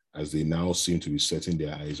as they now seem to be setting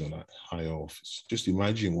their eyes on a higher office. Just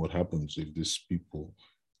imagine what happens if these people,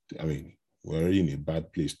 I mean, we're already in a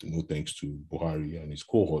bad place, no thanks to Buhari and his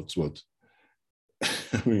cohorts, but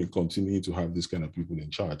I mean, continuing to have this kind of people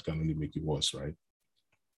in charge can only make it worse, right?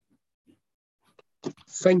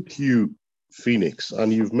 Thank you, Phoenix.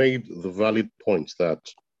 And you've made the valid point that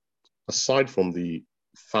aside from the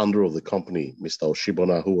founder of the company, Mr.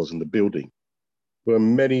 Oshibona, who was in the building, there were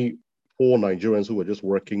many poor Nigerians who were just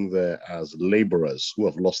working there as laborers who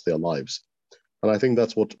have lost their lives. And I think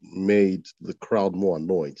that's what made the crowd more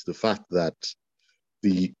annoyed. The fact that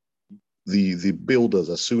the builders,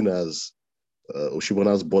 as soon as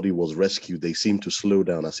Oshibona's body was rescued, they seemed to slow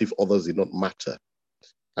down as if others did not matter.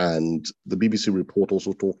 And the BBC report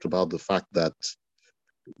also talked about the fact that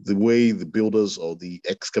the way the builders or the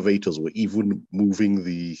excavators were even moving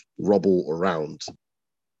the rubble around,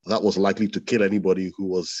 that was likely to kill anybody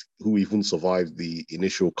who even survived the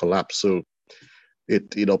initial collapse. So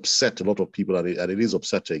it upset a lot of people, and it is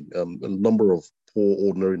upsetting. A number of poor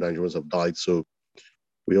ordinary Nigerians have died. So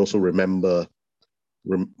we also remember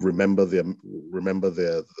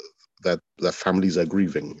that their families are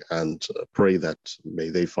grieving, and pray that may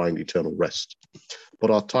they find eternal rest. But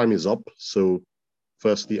our time is up. So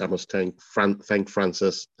firstly, I must thank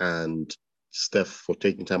Francis and Steph for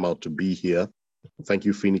taking time out to be here. Thank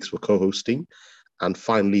you, Phoenix, for co-hosting. And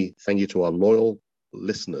finally, thank you to our loyal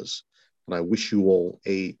listeners. And I wish you all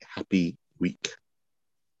a happy week.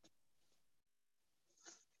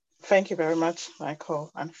 Thank you very much,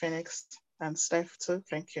 Michael and Phoenix and Steph too.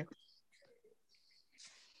 Thank you.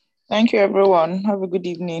 Thank you, everyone. Have a good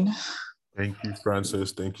evening. Thank you,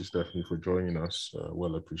 Francis. Thank you, Stephanie, for joining us.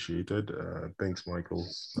 Well appreciated. Thanks, Michael.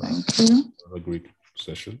 Thank you. A great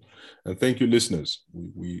session. And thank you, listeners.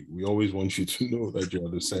 We always want you to know that you're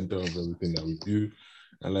at the center of everything that we do.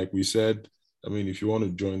 And like we said, I mean, if you want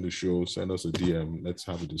to join the show, send us a DM. Let's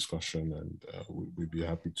have a discussion, and we'd be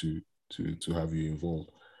happy to have you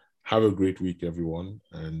involved. Have a great week, everyone.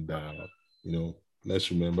 And, you know,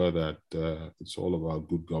 let's remember that it's all about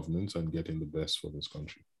good governance and getting the best for this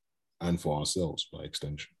country and for ourselves by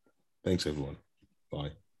extension. Thanks, everyone.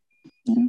 Bye.